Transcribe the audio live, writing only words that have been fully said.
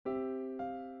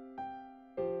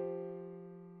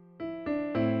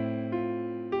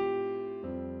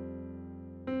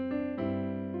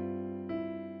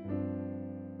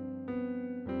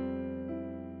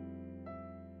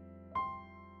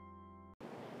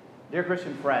Dear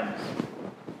Christian friends,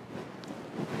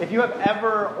 if you have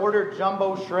ever ordered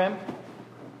jumbo shrimp,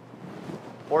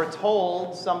 or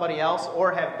told somebody else,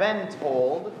 or have been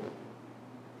told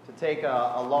to take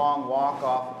a long walk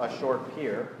off a short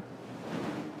pier,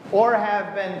 or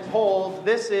have been told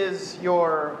this is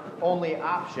your only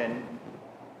option,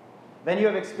 then you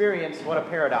have experienced what a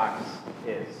paradox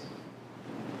is.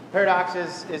 Paradox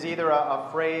is either a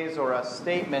phrase or a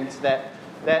statement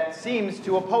that seems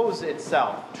to oppose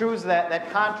itself, truths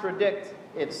that contradict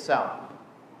itself.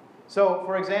 So,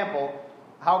 for example,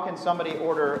 how can somebody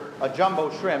order a jumbo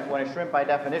shrimp when a shrimp by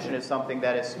definition is something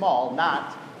that is small,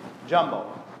 not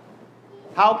jumbo?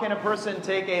 How can a person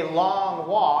take a long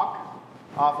walk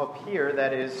off a pier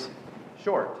that is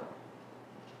short?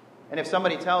 And if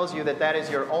somebody tells you that that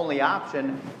is your only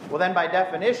option, well then by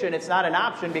definition it's not an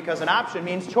option, because an option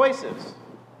means choices.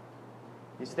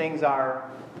 These things are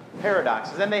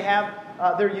paradoxes. And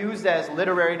they're used as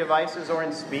literary devices or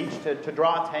in speech to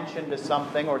draw attention to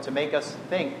something or to make us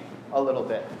think a little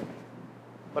bit.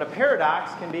 But a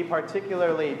paradox can be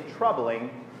particularly troubling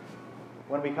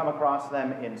when we come across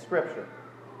them in Scripture,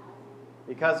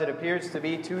 because it appears to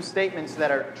be two statements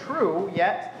that are true,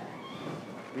 yet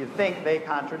we think they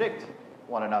contradict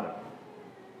one another.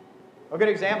 A good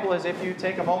example is if you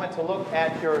take a moment to look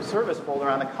at your service folder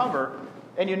on the cover,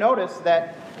 and you notice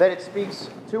that it speaks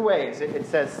two ways. It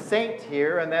says saint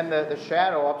here, and then the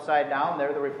shadow upside down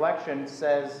there, the reflection,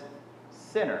 says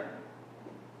sinner.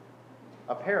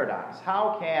 A paradox.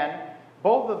 How can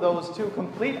both of those two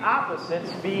complete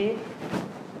opposites be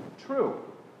true?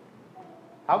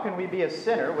 How can we be a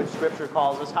sinner, which Scripture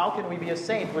calls us? How can we be a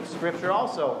saint, which Scripture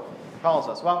also calls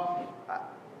us? Well,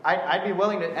 I'd be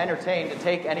willing to entertain to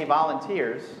take any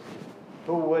volunteers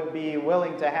who would be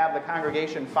willing to have the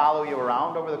congregation follow you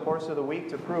around over the course of the week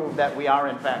to prove that we are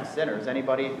in fact sinners.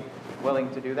 Anybody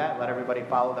willing to do that? Let everybody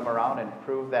follow them around and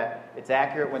prove that it's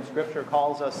accurate when Scripture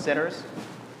calls us sinners?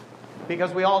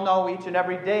 Because we all know each and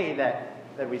every day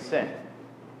that we sin.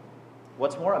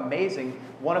 What's more amazing,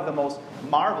 one of the most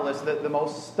marvelous, the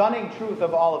most stunning truth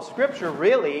of all of Scripture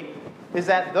really is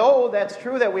that though that's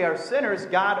true that we are sinners,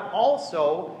 God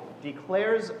also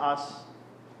declares us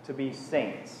to be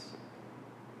saints.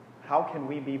 How can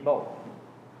we be both?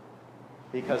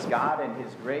 Because God in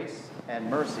His grace and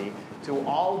mercy to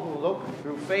all who look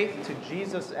through faith to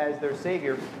Jesus as their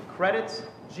Savior credits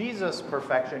Jesus'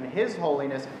 perfection, His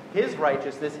holiness, His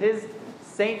righteousness, His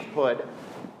sainthood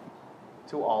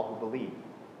to all who believe.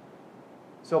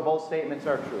 So both statements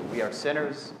are true. We are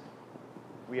sinners,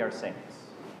 we are saints.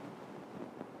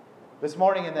 This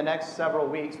morning, in the next several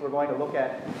weeks, we're going to look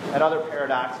at other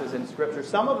paradoxes in Scripture.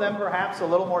 Some of them perhaps a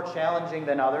little more challenging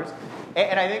than others.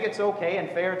 And I think it's okay and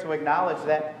fair to acknowledge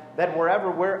that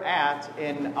wherever we're at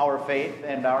in our faith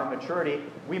and our maturity,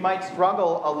 we might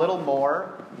struggle a little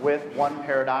more with one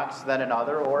paradox than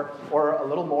another, or a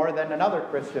little more than another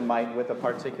Christian might with a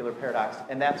particular paradox.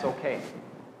 And that's okay.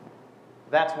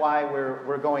 That's why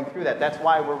we're going through that. That's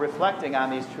why we're reflecting on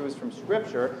these truths from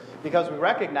Scripture, because we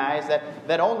recognize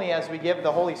that only as we give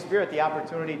the Holy Spirit the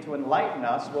opportunity to enlighten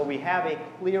us will we have a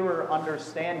clearer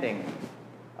understanding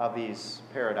of these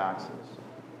paradoxes.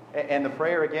 And the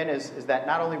prayer, again, is that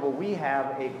not only will we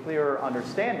have a clearer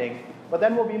understanding, but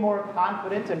then we'll be more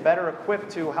confident and better equipped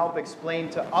to help explain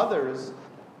to others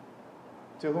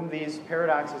to whom these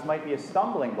paradoxes might be a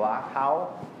stumbling block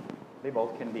how they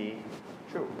both can be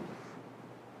true.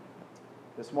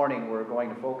 This morning, we're going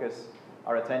to focus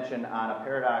our attention on a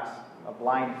paradox of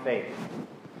blind faith,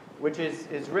 which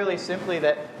is really simply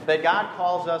that God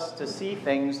calls us to see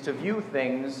things, to view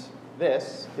things,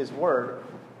 His Word,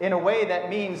 in a way that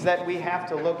means that we have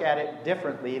to look at it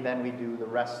differently than we do the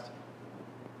rest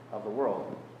of the world.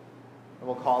 And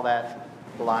we'll call that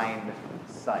blind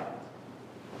sight.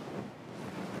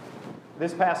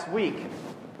 This past week,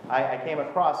 I came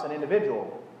across an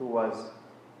individual who was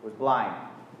blind.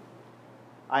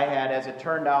 I had, as it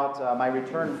turned out, my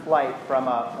return flight from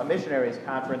a missionaries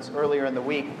conference earlier in the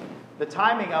week. The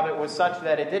timing of it was such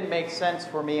that it didn't make sense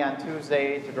for me on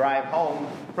Tuesday to drive home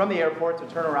from the airport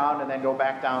to turn around and then go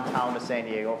back downtown to San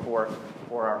Diego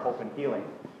for our Hope and Healing.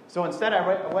 So instead,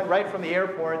 I went right from the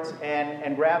airport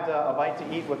and grabbed a bite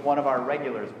to eat with one of our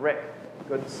regulars, Rick,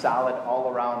 good, solid,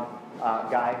 all-around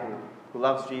guy who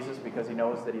loves Jesus because he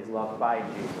knows that he's loved by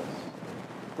Jesus.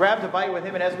 Grabbed a bite with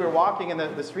him, and as we were walking in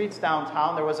the streets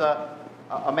downtown, there was a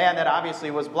man that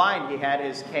obviously was blind. He had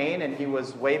his cane, and he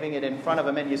was waving it in front of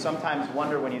him, and you sometimes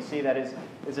wonder when you see that, is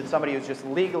it somebody who's just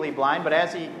legally blind? But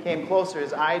as he came closer,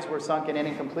 his eyes were sunken in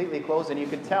and completely closed, and you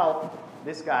could tell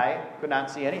this guy could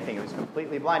not see anything. He was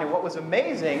completely blind. And what was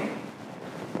amazing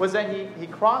was that he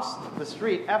crossed the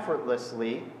street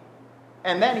effortlessly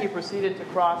And then he proceeded to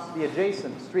cross the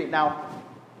adjacent street. Now,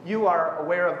 you are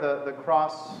aware of the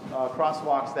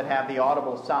crosswalks that have the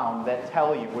audible sound that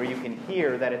tell you, where you can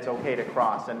hear that it's okay to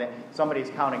cross and that somebody's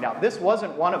counting down. This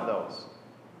wasn't one of those.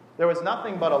 There was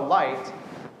nothing but a light.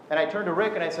 And I turned to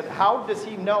Rick and I said, how does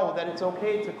he know that it's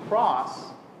okay to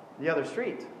cross the other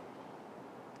street?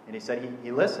 And he said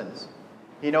he listens.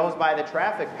 He knows by the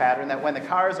traffic pattern that when the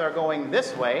cars are going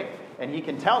this way, and he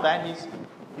can tell that,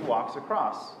 he walks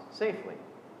across safely.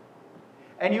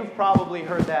 And you've probably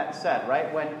heard that said,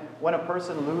 right? When a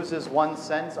person loses one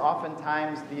sense,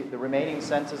 oftentimes the remaining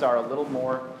senses are a little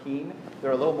more keen.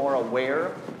 They're a little more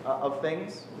aware of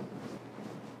things.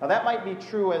 Now that might be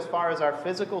true as far as our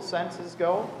physical senses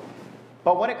go,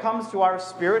 but when it comes to our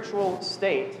spiritual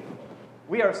state,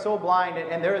 we are so blind,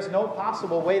 and there is no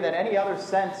possible way that any other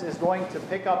sense is going to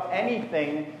pick up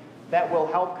anything that will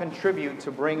help contribute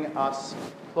to bring us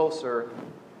closer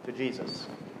to Jesus.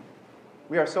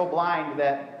 We are so blind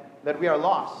that we are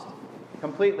lost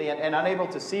completely and unable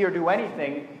to see or do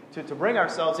anything to bring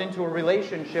ourselves into a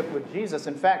relationship with Jesus.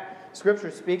 In fact,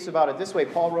 Scripture speaks about it this way.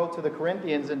 Paul wrote to the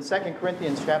Corinthians in 2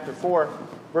 Corinthians chapter 4,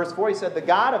 verse 4, he said, "The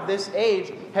God of this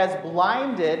age has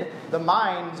blinded the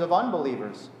minds of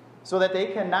unbelievers, so that they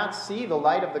cannot see the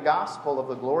light of the gospel of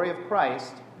the glory of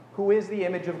Christ, who is the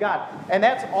image of God." And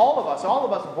that's all of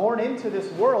us born into this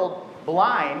world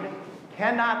blind,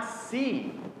 cannot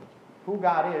see who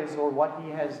God is or what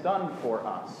He has done for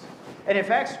us. And in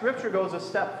fact, Scripture goes a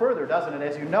step further, doesn't it?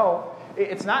 As you know,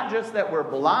 it's not just that we're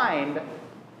blind,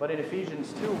 but in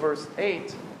Ephesians 2, verse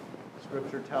 8,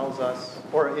 Scripture tells us,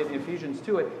 or in Ephesians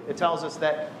 2, it tells us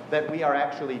that we are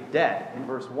actually dead in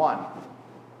verse 1.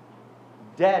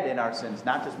 Dead in our sins,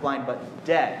 not just blind, but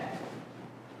dead.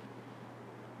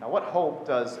 Now, what hope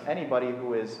does anybody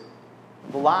who is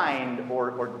blind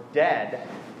or dead,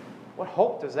 what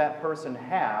hope does that person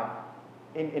have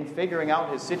in figuring out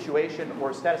his situation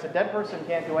or status? A dead person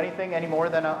can't do anything any more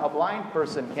than a blind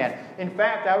person can. In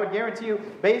fact, I would guarantee you,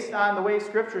 based on the way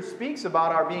Scripture speaks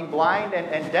about our being blind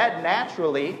and dead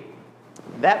naturally,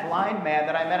 that blind man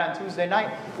that I met on Tuesday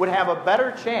night would have a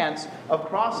better chance of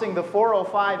crossing the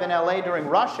 405 in LA during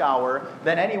rush hour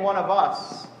than any one of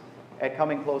us at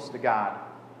coming close to God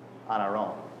on our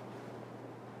own.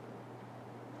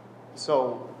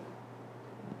 So,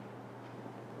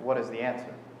 what is the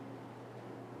answer?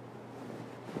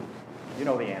 You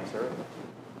know the answer.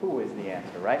 Who is the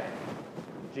answer, right?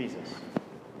 Jesus.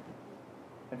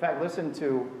 In fact, listen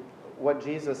to what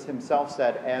Jesus himself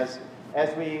said as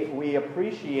we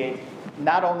appreciate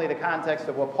not only the context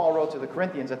of what Paul wrote to the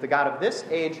Corinthians, that the God of this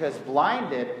age has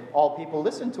blinded all people.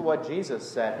 Listen to what Jesus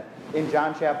said in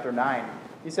John chapter 9.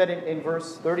 He said in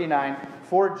verse 39,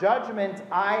 "For judgment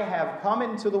I have come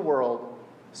into the world,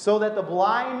 so that the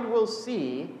blind will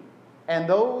see, and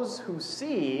those who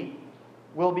see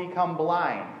will become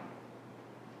blind."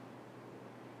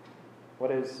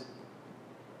 What is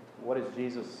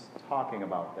Jesus talking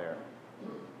about there?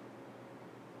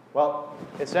 Well,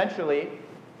 essentially,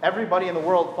 everybody in the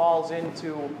world falls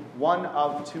into one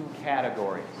of two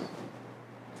categories.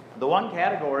 The one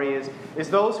category is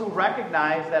those who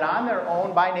recognize that on their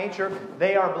own, by nature,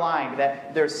 they are blind,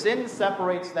 that their sin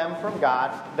separates them from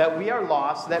God, that we are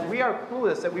lost, that we are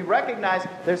clueless, that we recognize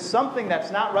there's something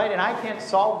that's not right and I can't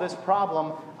solve this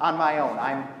problem on my own.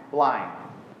 I'm blind.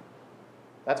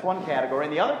 That's one category.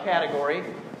 And the other category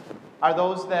are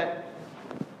those that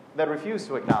refuse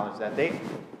to acknowledge that.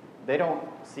 They don't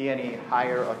see any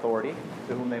higher authority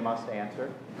to whom they must answer.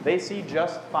 They see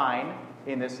just fine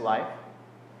in this life.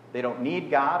 They don't need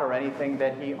God or anything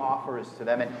that He offers to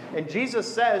them. And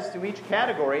Jesus says to each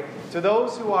category, to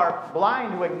those who are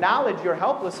blind, who acknowledge you're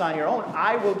helpless on your own,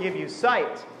 I will give you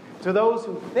sight. To those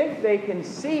who think they can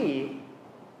see,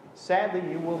 sadly,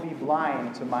 you will be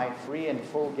blind to my free and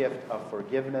full gift of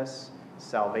forgiveness,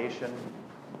 salvation,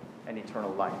 and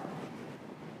eternal life.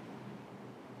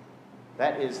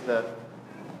 That is the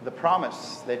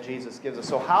promise that Jesus gives us.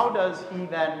 So how does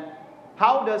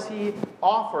He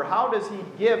offer, how does He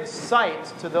give sight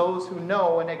to those who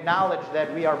know and acknowledge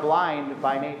that we are blind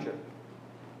by nature?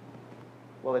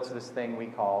 Well, it's this thing we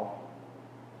call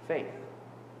faith.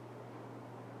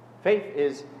 Faith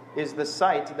is the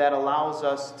sight that allows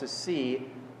us to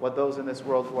see what those in this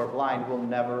world who are blind will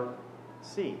never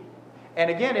see.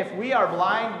 And again, if we are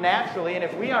blind naturally, and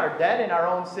if we are dead in our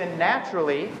own sin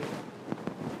naturally,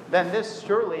 then this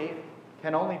surely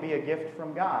can only be a gift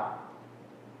from God,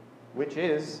 which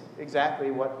is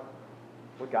exactly what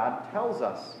God tells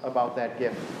us about that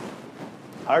gift.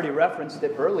 I already referenced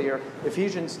it earlier.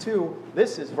 Ephesians 2,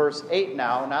 this is verse 8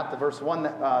 now, not the verse 1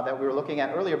 that we were looking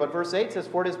at earlier, but verse 8 says,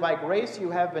 "For it is by grace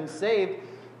you have been saved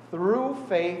through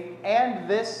faith, and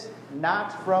this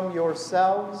not from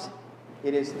yourselves.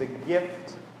 It is the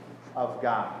gift of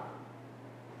God.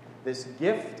 This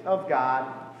gift of God,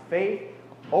 faith,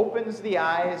 opens the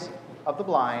eyes of the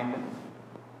blind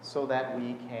so that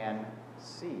we can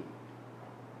see.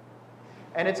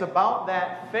 And it's about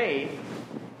that faith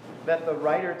that the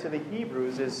writer to the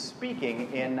Hebrews is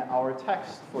speaking in our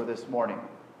text for this morning.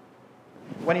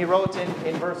 When he wrote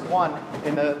in verse 1,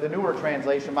 in the newer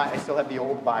translation, I still have the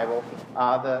old Bible,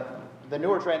 the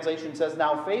newer translation says,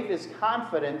 "Now faith is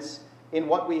confidence in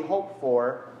what we hope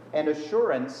for and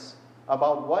assurance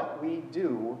about what we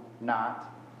do not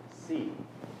see."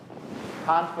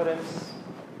 Confidence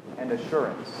and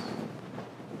assurance.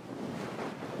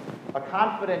 A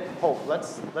confident hope.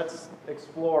 Let's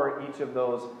explore each of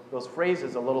those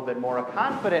phrases a little bit more. A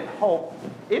confident hope,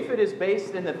 if it is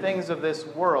based in the things of this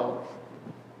world,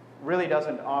 really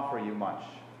doesn't offer you much,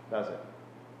 does it?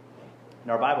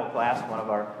 In our Bible class, one of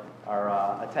our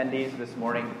attendees this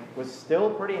morning was still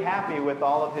pretty happy with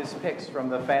all of his picks from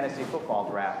the fantasy football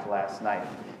draft last night.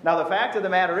 Now, the fact of the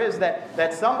matter is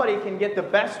that somebody can get the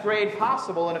best grade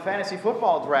possible in a fantasy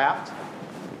football draft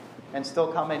and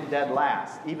still come in dead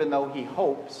last, even though he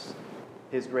hopes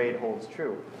his grade holds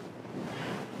true.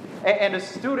 And a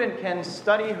student can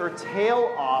study her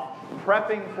tail off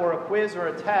prepping for a quiz or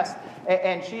a test,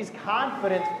 and she's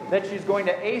confident that she's going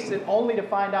to ace it, only to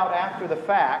find out after the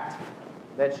fact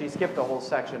that she skipped a whole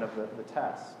section of the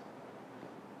test.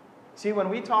 See, when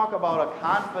we talk about a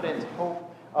confident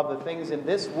hope of the things in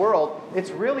this world,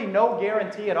 it's really no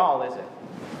guarantee at all, is it?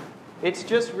 It's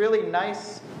just really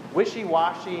nice,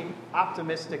 wishy-washy,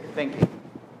 optimistic thinking.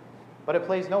 But it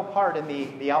plays no part in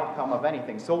the outcome of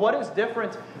anything. So what is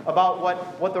different about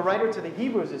what the writer to the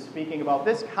Hebrews is speaking about,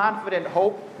 this confident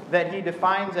hope that he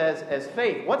defines as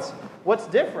faith? What's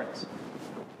different?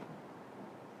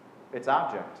 Its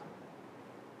object.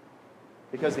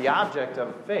 Because the object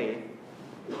of faith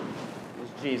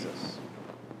is Jesus.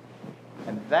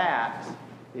 And that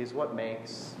is what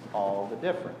makes all the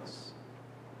difference.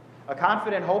 A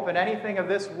confident hope in anything of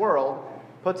this world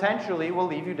potentially will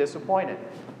leave you disappointed.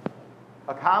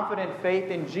 A confident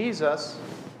faith in Jesus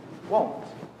won't.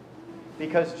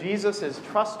 Because Jesus is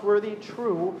trustworthy,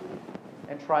 true,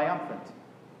 and triumphant.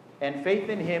 And faith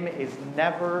in him is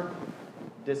never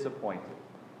disappointed.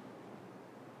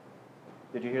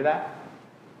 Did you hear that?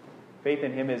 Faith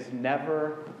in him is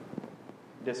never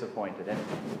disappointed. And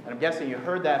I'm guessing you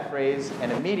heard that phrase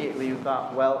and immediately you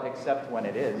thought, well, except when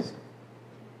it is.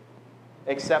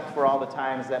 Except for all the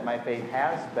times that my faith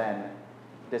has been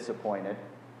disappointed.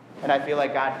 And I feel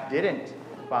like God didn't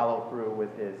follow through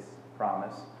with his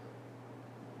promise.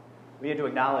 We had to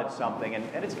acknowledge something,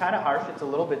 and it's kind of harsh. It's a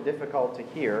little bit difficult to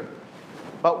hear.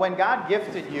 But when God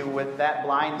gifted you with that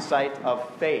blind sight of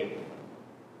faith,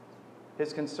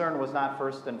 his concern was not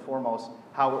first and foremost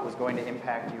how it was going to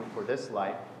impact you for this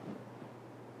life,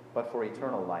 but for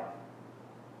eternal life.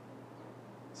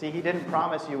 See, he didn't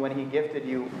promise you when he gifted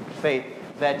you faith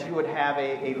that you would have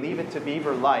a Leave It to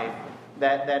Beaver life,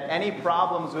 that any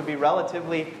problems would be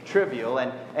relatively trivial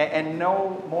and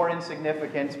no more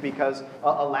insignificant because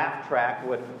a laugh track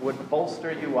would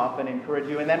bolster you up and encourage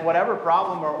you, and then whatever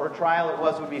problem or trial it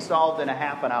was would be solved in a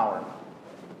half an hour.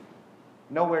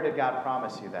 Nowhere did God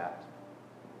promise you that.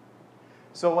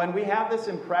 So when we have this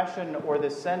impression or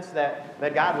this sense that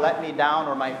God let me down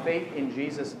or my faith in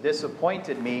Jesus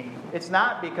disappointed me, it's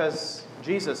not because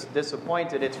Jesus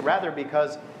disappointed, it's rather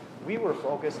because we were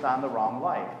focused on the wrong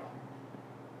life.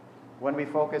 When we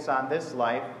focus on this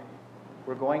life,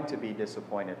 we're going to be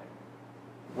disappointed.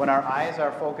 When our eyes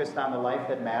are focused on the life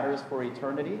that matters for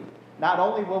eternity, not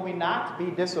only will we not be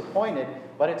disappointed,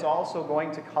 but it's also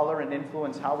going to color and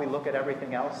influence how we look at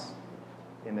everything else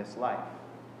in this life.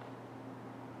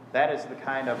 That is the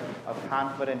kind of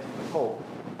confident hope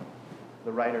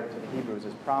the writer to the Hebrews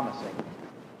is promising.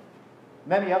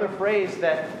 And then the other phrase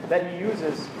that he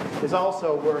uses is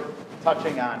also worth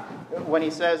touching on. When he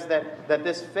says that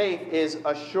this faith is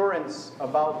assurance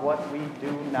about what we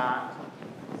do not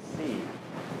see.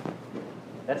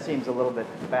 That seems a little bit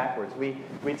backwards. We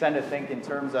tend to think in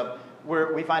terms of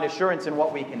we find assurance in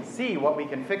what we can see, what we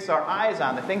can fix our eyes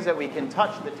on, the things that we can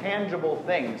touch, the tangible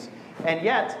things. And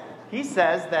yet, he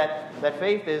says that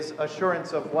faith is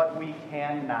assurance of what we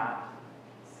cannot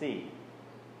see.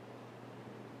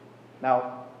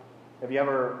 Now, have you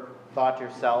ever thought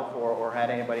yourself or had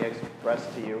anybody express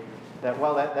to you that,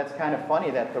 well, that's kind of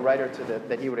funny that the writer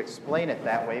that he would explain it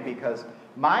that way, because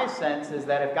my sense is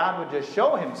that if God would just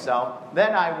show himself,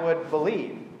 then I would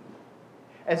believe.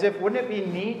 As if, wouldn't it be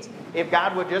neat if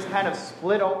God would just kind of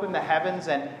split open the heavens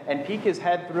and peek his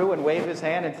head through and wave his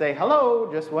hand and say,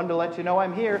 hello, just wanted to let you know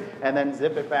I'm here, and then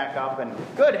zip it back up and,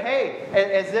 good, hey,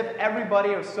 as if everybody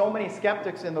or so many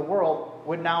skeptics in the world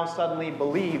would now suddenly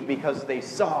believe because they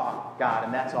saw God,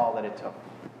 and that's all that it took.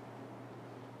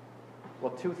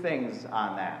 Well, two things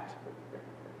on that.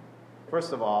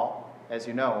 First of all, as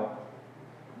you know,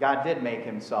 God did make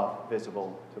himself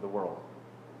visible to the world.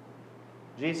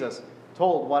 Jesus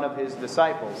told one of his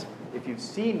disciples, if you've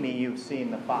seen me, you've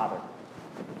seen the Father.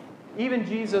 Even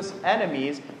Jesus'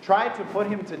 enemies tried to put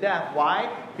him to death. Why?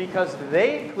 Because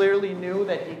they clearly knew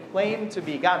that he claimed to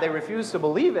be God. They refused to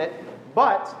believe it,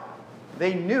 but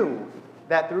they knew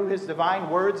that through his divine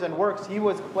words and works, he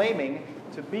was claiming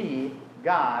to be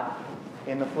God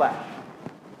in the flesh.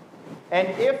 And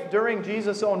if during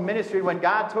Jesus' own ministry, when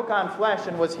God took on flesh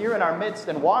and was here in our midst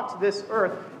and walked this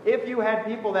earth, if you had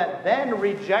people that then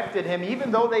rejected him, even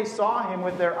though they saw him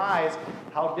with their eyes,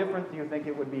 how different do you think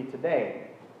it would be today?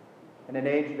 In an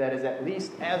age that is at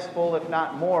least as full, if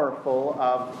not more full,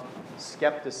 of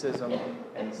skepticism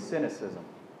and cynicism.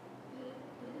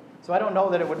 So I don't know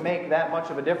that it would make that much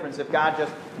of a difference if God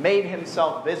just made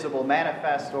himself visible,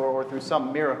 manifest, or through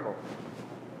some miracle.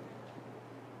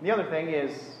 The other thing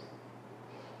is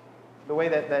the way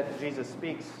that Jesus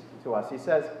speaks to us. He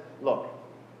says, look,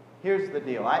 here's the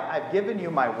deal. I've given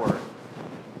you my word.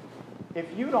 If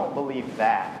you don't believe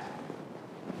that,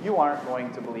 you aren't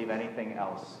going to believe anything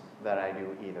else that I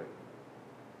do either.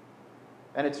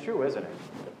 And it's true, isn't it?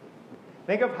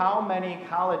 Think of how many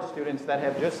college students that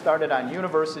have just started on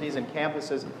universities and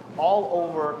campuses all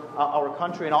over our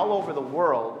country and all over the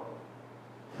world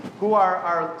who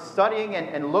are studying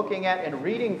and looking at and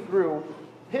reading through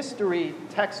history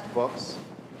textbooks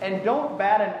and don't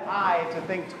bat an eye to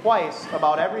think twice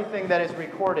about everything that is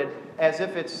recorded as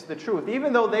if it's the truth,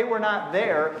 even though they were not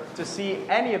there to see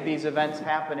any of these events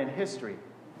happen in history.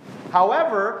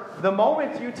 However, the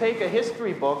moment you take a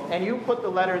history book and you put the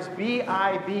letters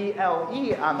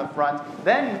B-I-B-L-E on the front,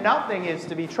 then nothing is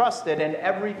to be trusted and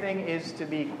everything is to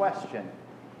be questioned.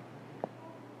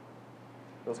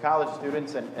 Those college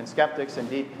students and skeptics,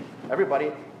 indeed,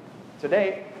 everybody,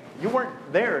 today, you weren't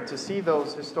there to see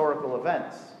those historical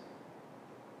events.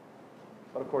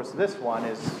 But of course, this one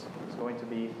is going to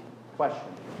be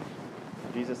questioned.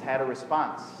 Jesus had a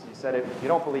response. He said, if you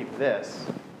don't believe this,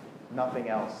 nothing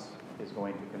else is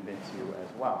going to convince you as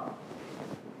well.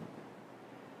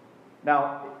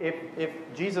 Now, if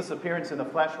Jesus' appearance in the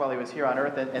flesh while he was here on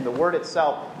earth and the word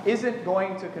itself isn't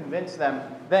going to convince them,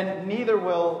 then neither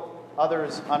will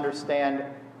others understand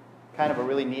kind of a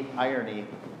really neat irony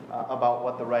about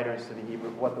what the writer to the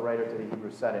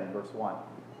Hebrews said in verse 1.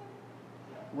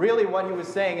 Really what he was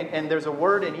saying, and there's a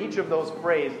word in each of those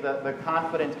phrases, the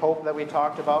confident hope that we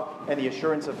talked about and the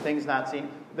assurance of things not seen,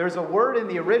 there's a word in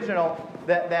the original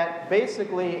that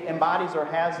basically embodies or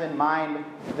has in mind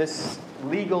this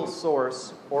legal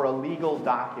source or a legal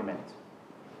document.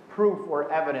 Proof or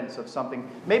evidence of something.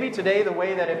 Maybe today the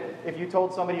way that if you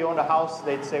told somebody you owned a house,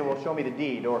 they'd say, well, show me the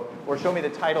deed or show me the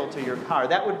title to your car.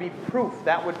 That would be proof.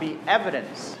 That would be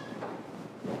evidence.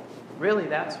 Really,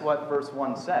 that's what verse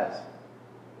 1 says.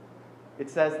 It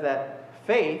says that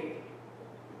faith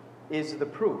is the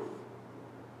proof,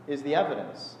 is the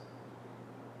evidence.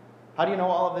 How do you know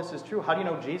all of this is true? How do you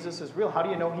know Jesus is real? How do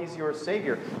you know he's your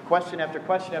Savior? Question after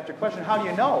question after question. How do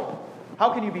you know?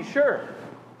 How can you be sure?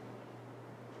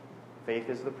 Faith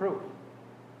is the proof.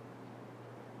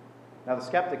 Now the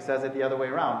skeptic says it the other way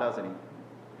around, doesn't he?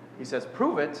 He says,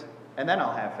 prove it, and then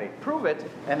I'll have faith. Prove it,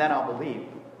 and then I'll believe.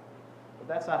 But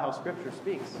that's not how Scripture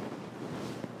speaks.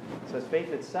 It says faith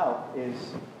itself is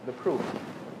the proof.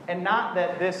 And not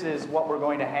that this is what we're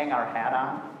going to hang our hat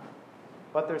on,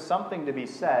 but there's something to be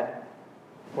said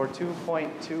for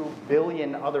 2.2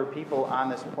 billion other people on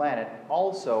this planet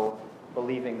also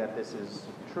believing that this is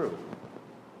true.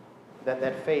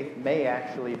 That faith may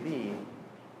actually be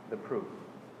the proof.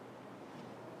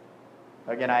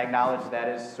 Again, I acknowledge that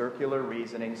is circular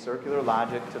reasoning, circular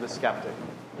logic to the skeptic.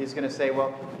 He's going to say,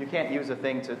 well, you can't use a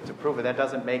thing to prove it. That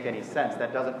doesn't make any sense.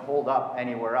 That doesn't hold up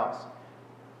anywhere else.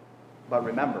 But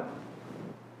remember,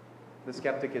 the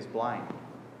skeptic is blind.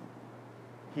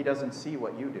 He doesn't see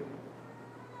what you do.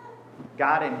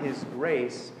 God in his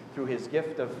grace, through his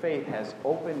gift of faith, has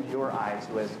opened your eyes,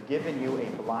 who has given you a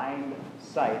blind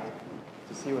sight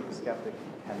to see what the skeptic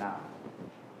cannot.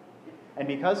 And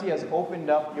because he has opened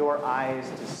up your eyes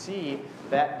to see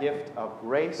that gift of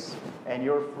grace and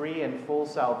your free and full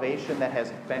salvation that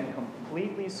has been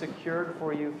completely secured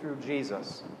for you through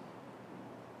Jesus,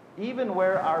 even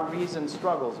where our reason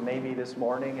struggles, maybe this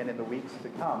morning and in the weeks to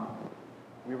come,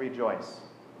 we rejoice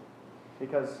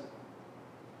Because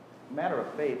a matter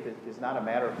of faith is not a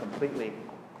matter of completely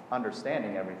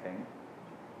understanding everything.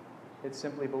 It's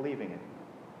simply believing it,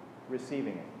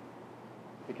 receiving it.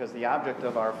 Because the object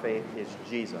of our faith is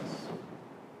Jesus.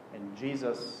 And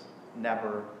Jesus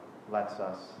never lets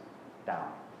us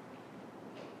down.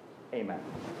 Amen.